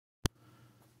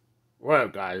What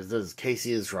up, guys? This is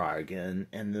Casey Israel again,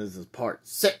 and this is part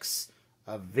 6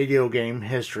 of video game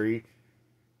history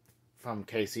from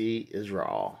Casey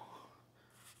Israel.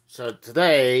 So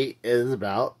today is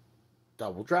about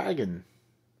Double Dragon.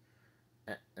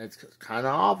 It's kind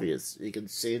of obvious. You can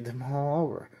see them all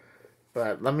over.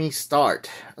 But let me start.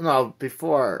 No,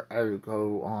 before I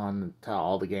go on to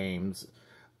all the games,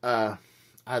 I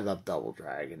love Double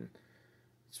Dragon.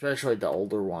 Especially the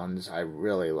older ones, I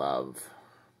really love.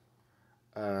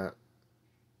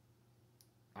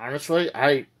 Honestly,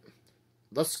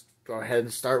 let's go ahead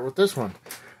and start with this one.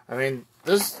 I mean,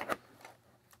 this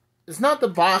is not the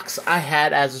box I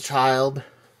had as a child,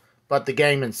 but the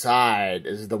game inside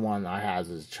is the one I had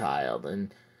as a child.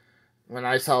 And when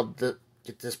I saw get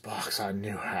this box, I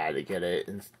knew how to get it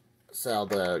and sell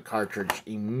the cartridge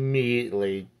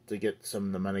immediately to get some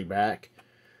of the money back.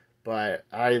 But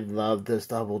I love this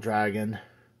Double Dragon.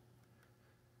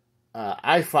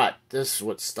 I thought this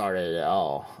what started it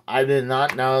all. I did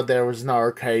not know there was an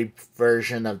arcade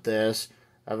version of this,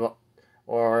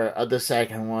 or of the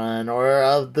second one, or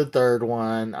of the third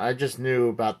one. I just knew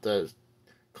about the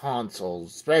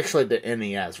consoles, especially the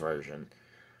NES version.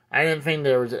 I didn't think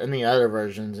there was any other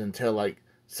versions until like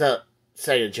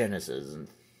Sega Genesis, and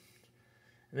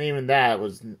even that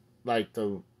was like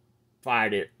the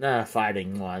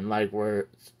fighting one,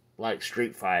 like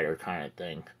Street Fighter kind of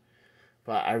thing.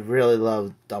 But I really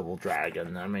love Double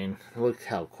Dragon. I mean, look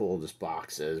how cool this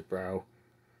box is, bro.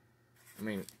 I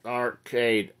mean,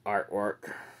 arcade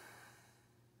artwork.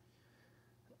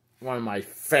 One of my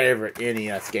favorite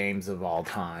NES games of all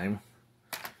time.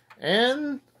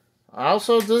 And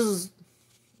also,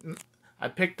 I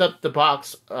picked up the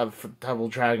box of Double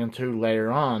Dragon 2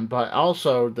 later on, but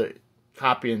also the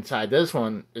copy inside this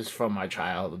one is from my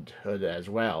childhood as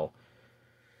well.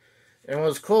 And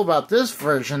what's cool about this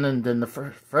version and then the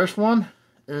first one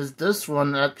is this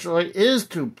one actually is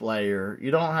 2-player.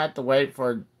 You don't have to wait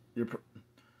for your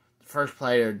first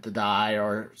player to die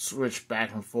or switch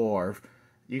back and forth.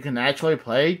 You can actually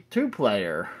play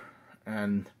 2-player.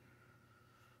 And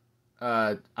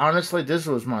honestly, this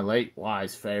was my late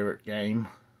wise favorite game.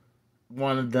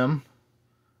 One of them.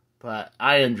 But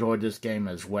I enjoyed this game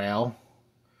as well.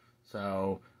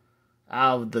 So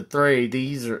out of the three,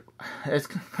 it's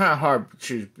kind of hard to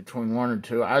choose between 1 or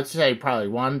 2. I'd say probably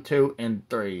 1, 2, and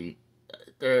 3.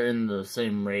 They're in the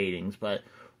same ratings, but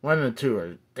 1 and 2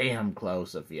 are damn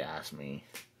close if you ask me.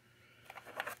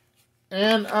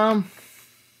 And, I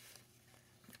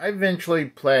eventually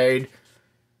played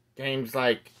games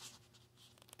like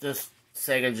this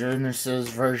Sega Genesis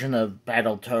version of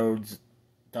Battletoads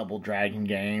Double Dragon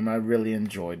game. I really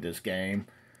enjoyed this game.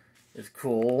 It's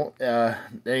cool.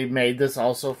 They made this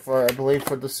also for, I believe,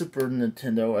 for the Super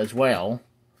Nintendo as well.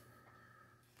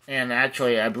 And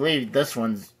actually, I believe this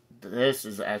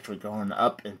is actually going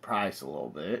up in price a little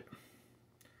bit.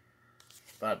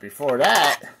 But before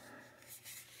that,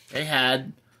 they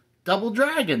had Double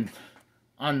Dragon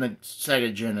on the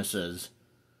Sega Genesis.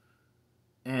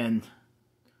 And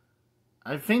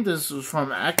I think this was from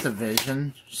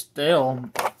Activision still.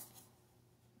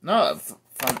 No,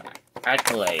 from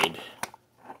Accolade.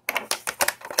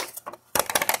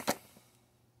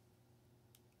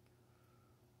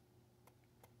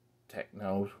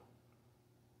 Techno.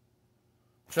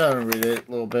 Trying to read it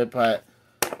a little bit, but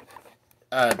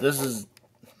this is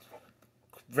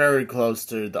very close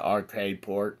to the arcade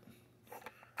port.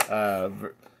 It's a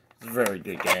very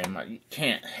good game. You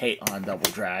can't hate on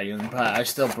Double Dragon, but I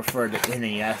still prefer the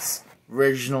NES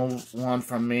original one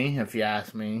from me, if you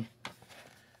ask me.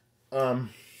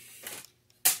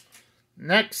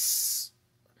 Next,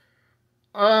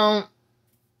 I'll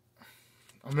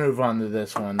move on to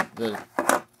this one, the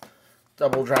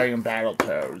Double Dragon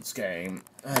Battletoads game.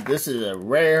 This is a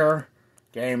rare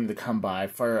game to come by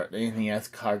for the NES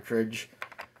cartridge.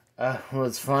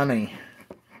 What's funny,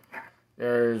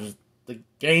 there's the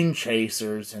Game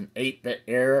Chasers and 8-Bit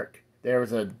Eric. There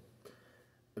was a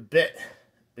bit,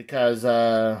 because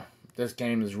this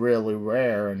game is really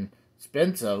rare and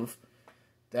expensive,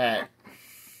 that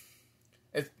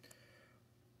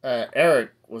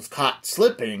Eric was caught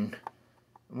slipping.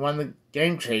 One of the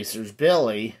Game Chasers,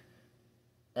 Billy,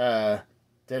 did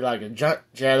like a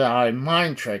Jedi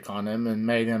mind trick on him and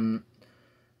made him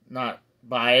not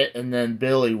buy it, and then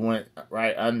Billy went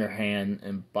right underhand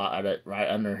and bought it right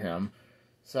under him.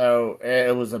 So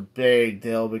it was a big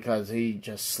deal because he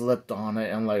just slipped on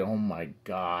it, and like, oh my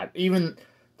god. Even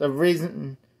the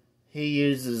reason he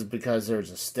uses because there's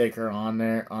a sticker on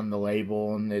there on the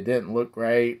label and it didn't look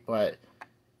great, but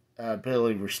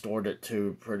Billy restored it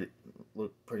to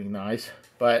look pretty nice.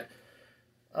 But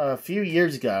A few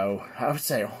years ago, I would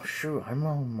say, oh shoot, I'm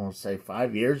almost say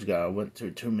 5 years ago, I went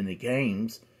to Too Many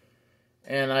Games,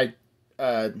 and I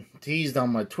teased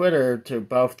on my Twitter to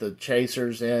both the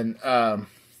Chasers and to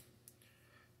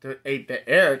 8-Bit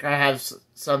Eric, I have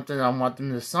something I want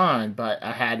them to sign, but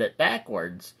I had it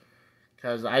backwards,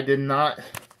 because I did not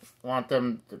want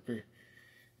them to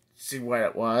see what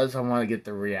it was. I want to get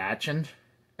the reaction,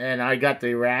 and I got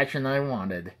the reaction I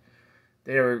wanted.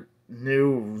 They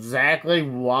knew exactly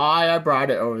why I brought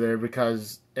it over there,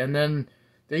 because, and then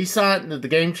they signed, the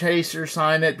Game Chaser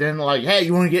signed it, then like, hey,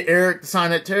 you want to get Eric to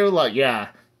sign it too? Like, yeah,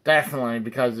 definitely,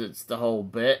 because it's the whole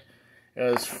bit. It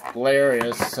was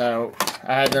hilarious, so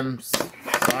I had them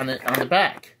sign it on the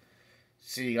back.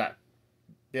 So you got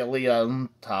Billy on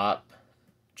top,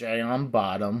 Jay on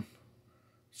bottom,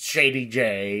 Shady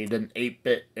Jade, and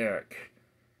 8-Bit Eric.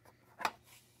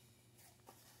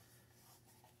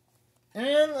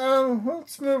 And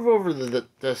let's move over to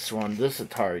this one, this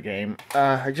Atari game.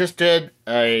 I just did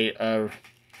a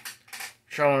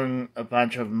showing a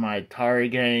bunch of my Atari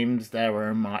games that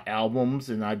were in my albums,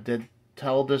 and I did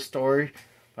tell this story,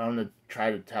 but I'm going to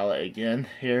try to tell it again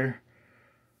here.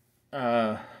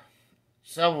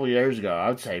 Several years ago, I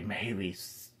would say maybe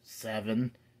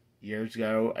 7 years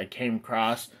ago, I came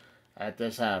across at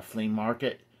this flea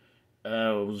market.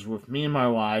 It was with me and my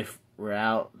wife. We're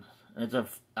out. It's an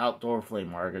outdoor flea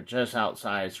market just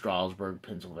outside Strasburg,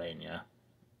 Pennsylvania.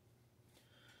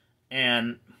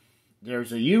 And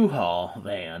there's a U-Haul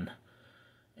van.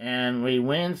 And we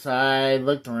went inside,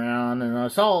 looked around, and I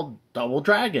saw Double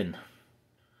Dragon.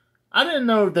 I didn't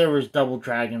know there was Double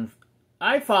Dragon.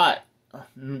 I thought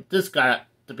this got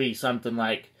to be something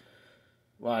like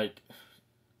a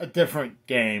different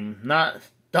game, not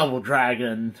Double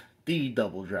Dragon, the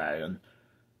Double Dragon.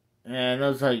 And I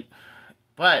was like,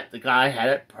 but the guy had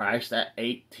it priced at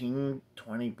 $18,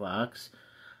 $20.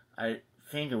 I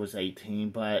think it was 18,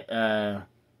 but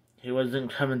he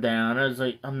wasn't coming down. I was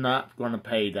like, I'm not going to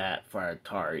pay that for an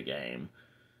Atari game.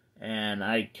 And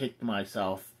I kicked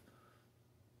myself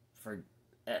for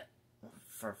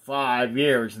 5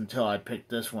 years until I picked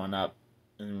this one up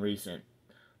in recent,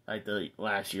 like the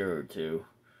last year or two.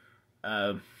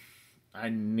 I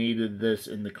needed this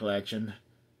in the collection,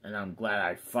 and I'm glad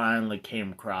I finally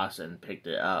came across it and picked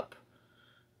it up.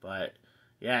 But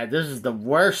yeah, this is the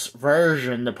worst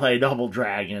version to play Double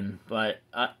Dragon, but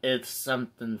it's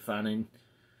something funny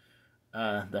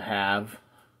to have.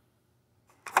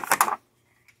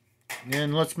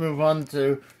 And let's move on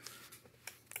to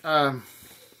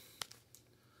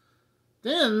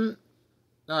then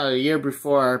a year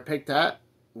before I picked that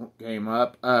game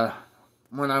up,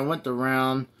 when I went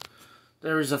around,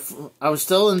 I was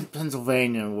still in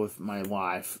Pennsylvania with my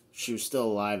wife. She was still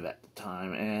alive at the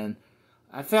time, and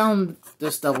I found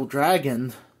this Double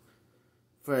Dragon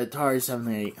for Atari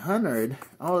 7800.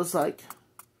 I was like,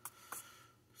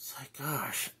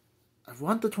 gosh, I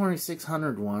want the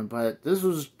 2600 one, but this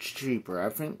was cheaper. I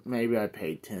think maybe I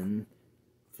paid $10,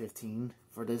 $15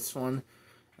 for this one.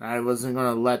 And I wasn't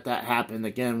going to let that happen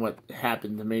again, what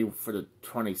happened to me for the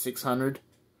 2600.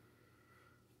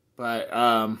 But,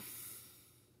 I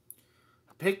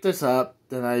picked this up,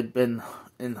 then I'd been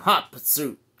in hot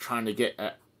pursuit trying to get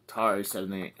Atari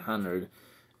 7800.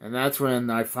 And that's when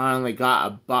I finally got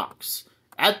a box.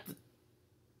 I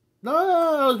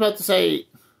was about to say,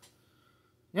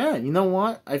 yeah, you know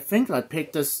what? I think I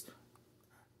picked the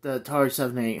Atari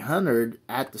 7800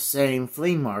 at the same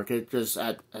flea market, just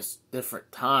at a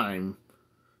different time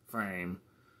frame.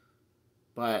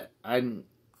 But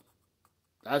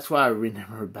that's what I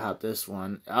remember about this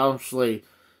one. Obviously,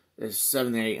 it's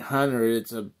 7800,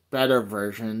 it's a better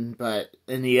version, but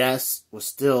NES was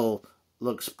still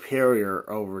looks superior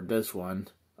over this one,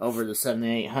 over the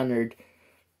 7800,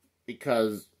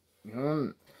 because, you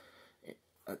know,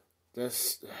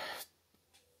 this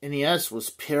NES was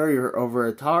superior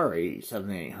over Atari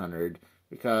 7800,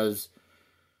 because,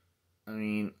 I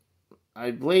mean,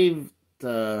 I believe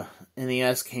the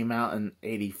NES came out in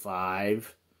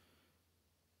 85,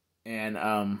 and,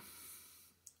 I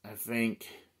think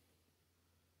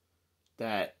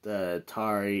that the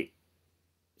Atari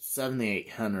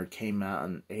 7800 came out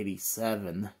in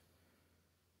 87,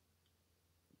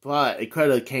 but it could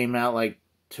have came out like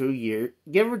 2 years,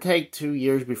 give or take 2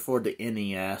 years before the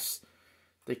NES.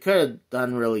 They could have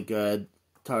done really good,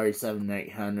 Atari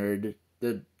 7800.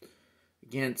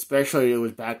 Again, especially it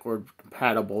was backward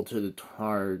compatible to the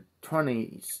Atari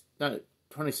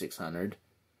 2600.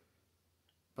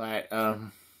 But,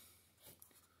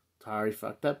 Atari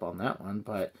fucked up on that one,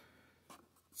 but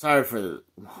sorry for the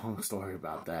long story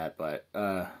about that, but,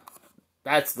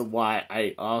 that's why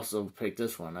I also picked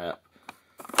this one up.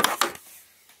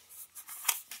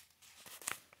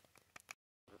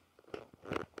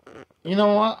 You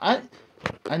know what?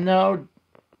 I know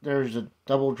there's a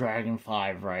Double Dragon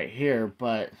 5 right here,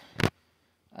 but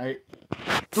I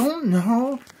don't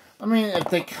know. I mean, if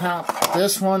they count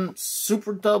this one,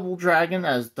 Super Double Dragon,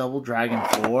 as Double Dragon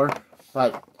 4,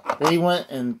 but they went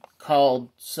and called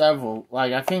several,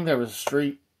 like, I think there was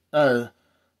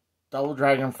Double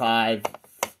Dragon 5,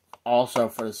 also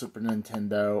for the Super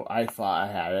Nintendo. I thought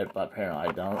I had it, but apparently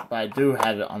I don't. But I do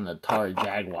have it on the Atari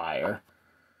Jaguar.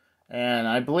 And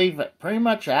I believe that pretty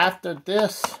much after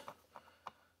this,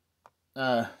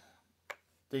 they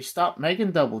stopped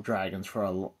making Double Dragons for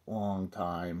a long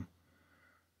time.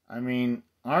 I mean,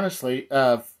 honestly,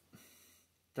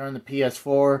 during the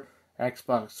PS4,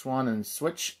 Xbox One, and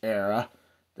Switch era,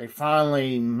 they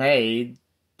finally made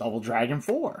Double Dragon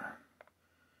 4.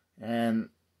 And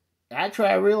actually,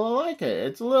 I really like it.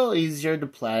 It's a little easier to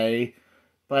play,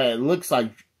 but it looks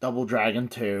like Double Dragon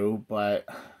 2, but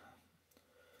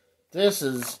this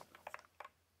is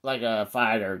like a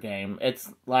fighter game.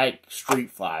 It's like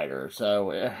Street Fighter,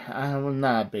 so I'm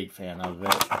not a big fan of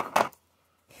it.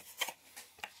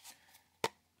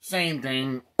 Same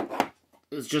thing.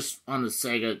 It's just on the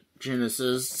Sega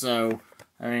Genesis, so,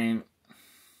 I mean,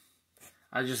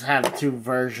 I just have two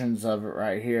versions of it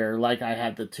right here. Like, I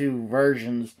have the two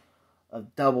versions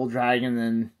of Double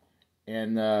Dragon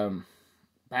and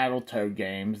Battletoad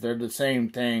games. They're the same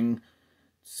thing,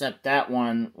 except that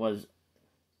one was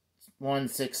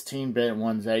one's 16-bit and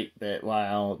one's 8-bit.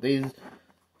 While this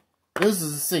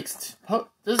is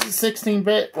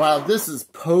 16-bit. While this is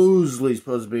supposedly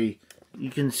supposed to be. You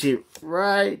can see it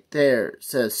right there. It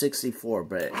says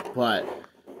 64-bit, but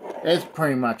it's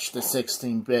pretty much the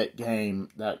 16-bit game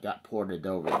that got ported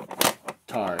over to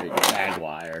Atari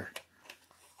Jaguar.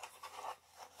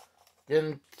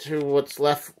 Getting to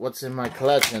what's in my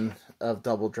collection of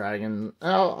Double Dragon.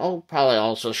 I'll probably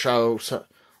also show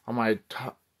on my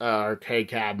arcade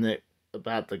cabinet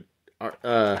about the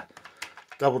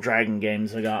Double Dragon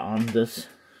games I got on this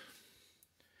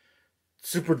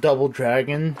Super Double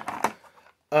Dragon.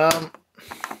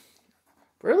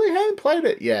 Really haven't played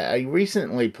it yet. I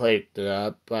recently played it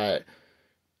up, but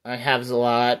I have a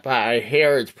lot. But I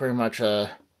hear it's pretty much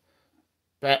a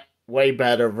way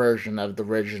better version of the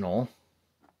original.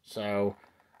 So,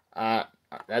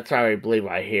 that's how I believe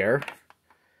I hear.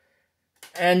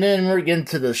 And then we're getting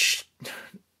to the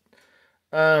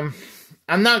I'm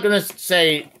not gonna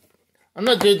say, I'm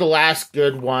gonna do the last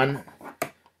good one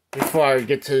before I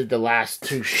get to the last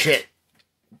two shit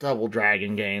Double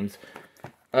Dragon games.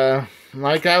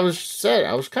 Like I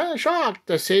was kind of shocked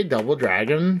to see Double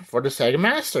Dragon for the Sega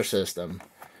Master System.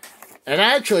 And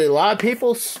actually, a lot of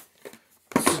people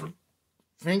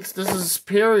thinks this is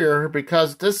superior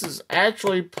because this is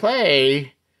actually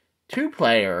play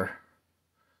two-player.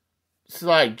 It's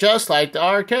like just like the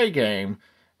arcade game.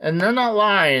 And they're not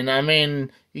lying. I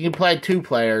mean, you can play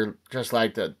two-player just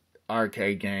like the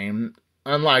arcade game.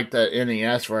 Unlike the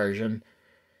NES version,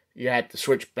 you had to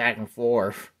switch back and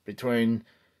forth between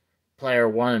player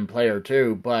 1 and player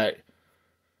 2, but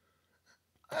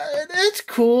it's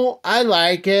cool. I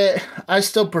like it. I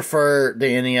still prefer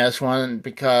the NES one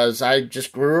because I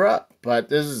just grew up, but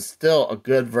this is still a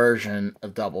good version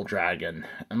of Double Dragon.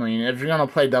 I mean, if you're going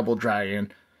to play Double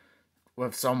Dragon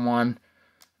with someone,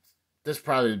 this is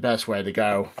probably the best way to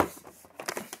go.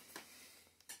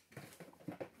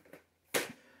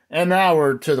 And now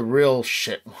we're to the real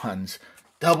shit ones.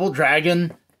 Double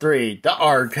Dragon 3, the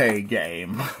arcade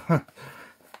game.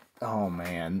 Oh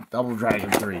man, Double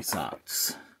Dragon 3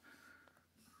 sucks.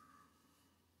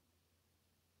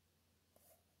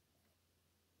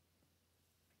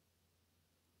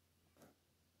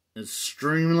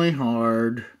 Extremely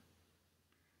hard.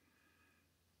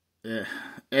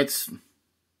 It's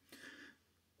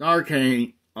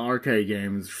arcade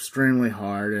game is extremely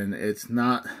hard, and it's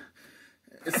not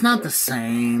the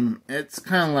same. It's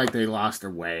kind of like they lost their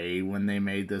way when they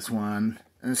made this one.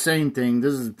 And the same thing,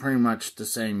 this is pretty much the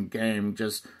same game,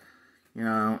 just, you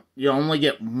know, you only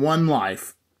get one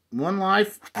life. One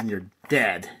life, and you're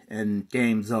dead, and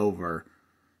game's over.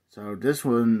 So this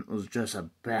one was just a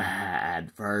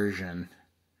bad version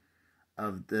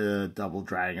of the Double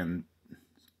Dragon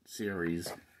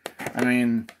series. I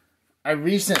mean, I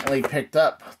recently picked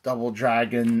up Double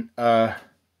Dragon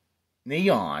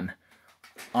Neon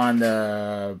on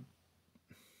the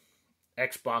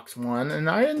Xbox One, and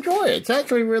I enjoy it. It's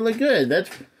actually really good. That's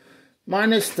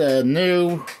minus the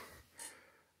new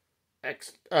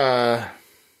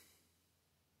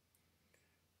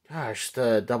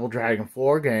the Double Dragon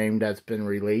 4 game that's been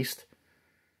released.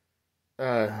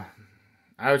 I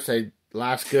would say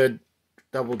last good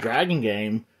Double Dragon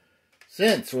game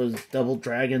since was Double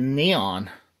Dragon Neon.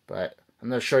 But I'm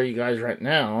going to show you guys right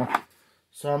now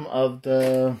some of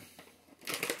the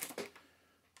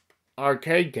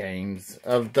arcade games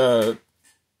of the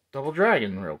Double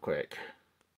Dragon real quick.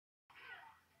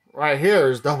 Right here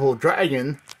is Double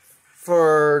Dragon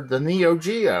for the Neo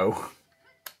Geo.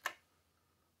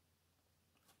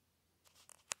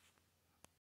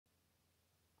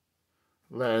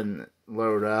 Letting it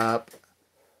load up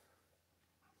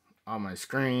on my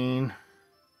screen.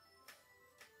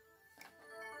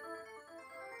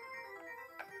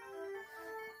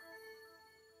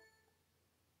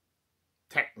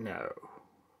 Techno.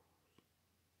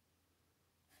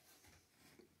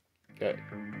 Okay.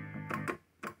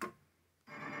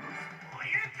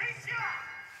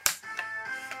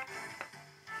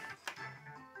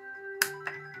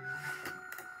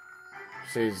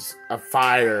 She's a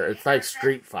fighter. It's like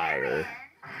Street Fighter.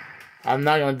 I'm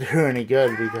not gonna do any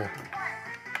good because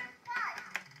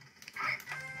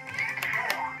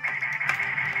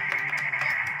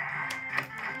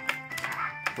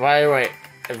wait.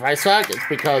 If I suck, it's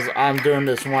because I'm doing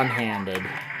this one-handed.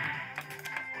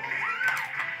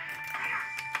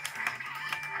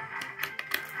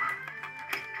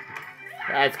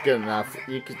 That's good enough.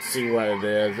 You can see what it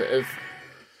is.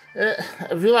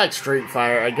 If you like Street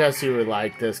Fighter, I guess you would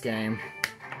like this game.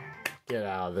 Get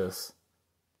out of this.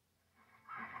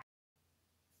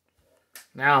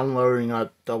 Now I'm loading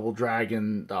up Double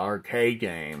Dragon, the arcade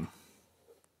game.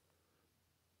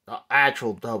 The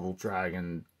actual Double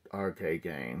Dragon arcade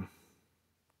game.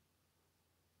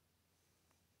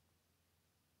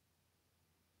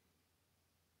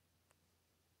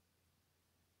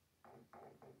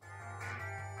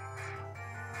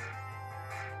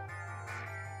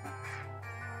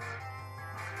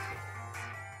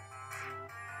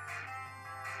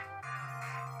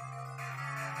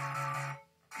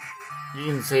 You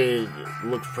can see it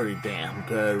looks pretty damn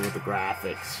good with the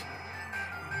graphics.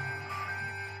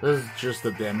 This is just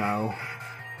a demo.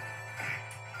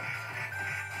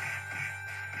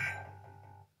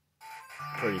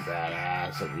 Pretty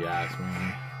badass if you ask me.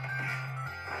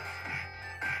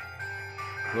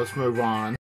 Let's move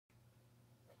on.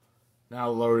 Now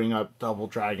loading up Double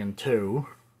Dragon 2.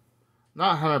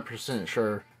 Not 100%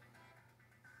 sure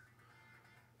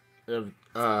if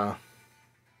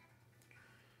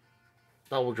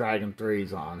Double Dragon 3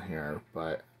 is on here,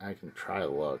 but I can try to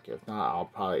look. If not, I'll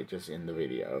probably just end the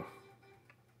video.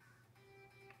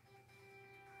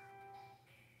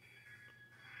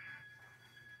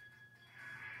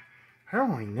 I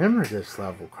don't remember this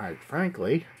level, quite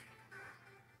frankly.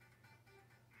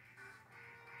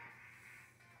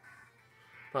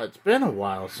 But it's been a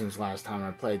while since last time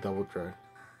I played Double Dragon.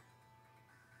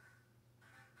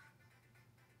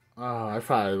 Oh, I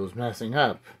thought it was messing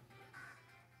up.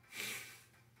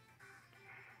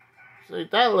 See,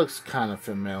 that looks kind of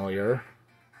familiar.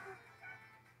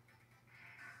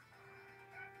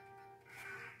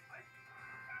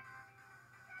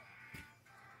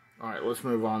 Alright, let's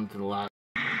move on to the last.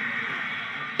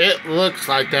 It looks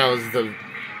like that was the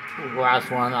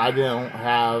last one. I didn't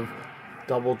have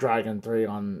Double Dragon 3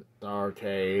 on the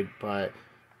arcade, but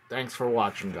thanks for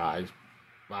watching, guys.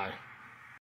 Bye.